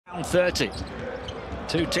Down 30.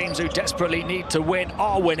 Two teams who desperately need to win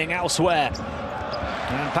are winning elsewhere.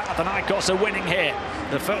 And Panathinaikos are winning here.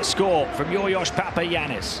 The first score from Yorgos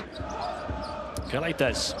Papagiannis.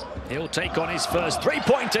 Calathes, he'll take on his first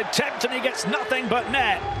three-point attempt and he gets nothing but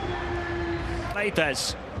net.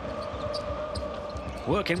 Calathes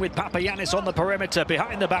working with Papagiannis on the perimeter,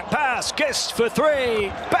 behind the back pass, Gist for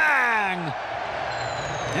three, bang!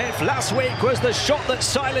 If last week was the shot that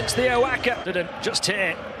silenced the Oaka, just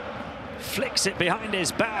here, flicks it behind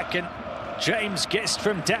his back, and James Gist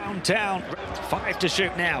from downtown. 5 to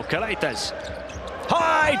shoot now, Calathes.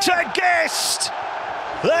 High to Gist!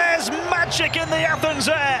 There's magic in the Athens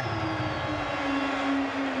air!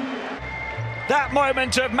 That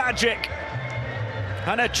moment of magic.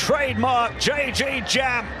 And a trademark JG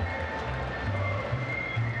jam.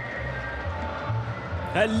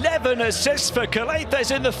 11 assists for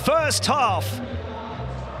Calathes in the first half.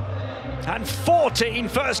 And 14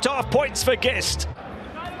 first half points for Gist.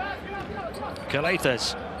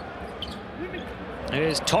 Calathes.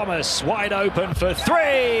 Here's Thomas, wide open for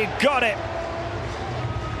three. Got it.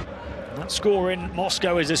 That score in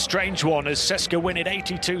Moscow is a strange one as CSKA win it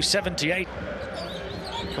 82-78.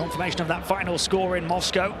 Confirmation of that final score in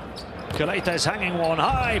Moscow. Calathes hanging one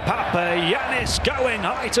high. Papagiannis going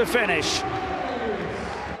high to finish.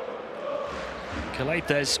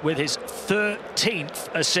 Calathes with his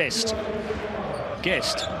 13th assist.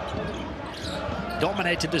 Gist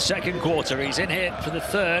dominated the second quarter. He's in here for the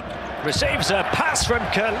third. Receives a pass from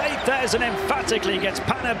Calathes and emphatically gets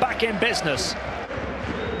Pana back in business.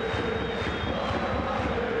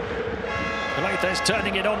 Calathes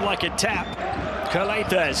turning it on like a tap.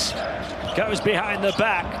 Calathes goes behind the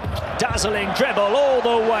back. Dazzling dribble all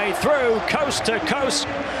the way through, coast to coast.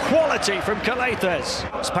 Quality from Calathes.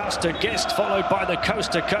 Pass to Gist, followed by the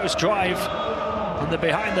coast-to-coast drive. And the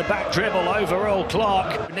behind-the-back dribble over Earl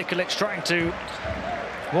Clark. Nikolic trying to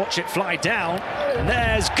watch it fly down. And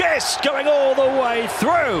there's Gist going all the way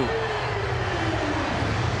through.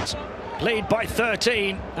 Lead by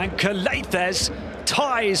 13, and Calathes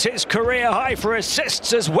ties his career high for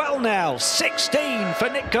assists as well now. 16 for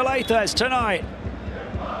Nick Calathes tonight.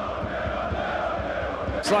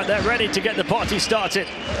 It's like they're ready to get the party started.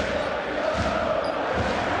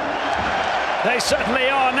 They certainly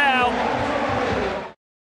are now.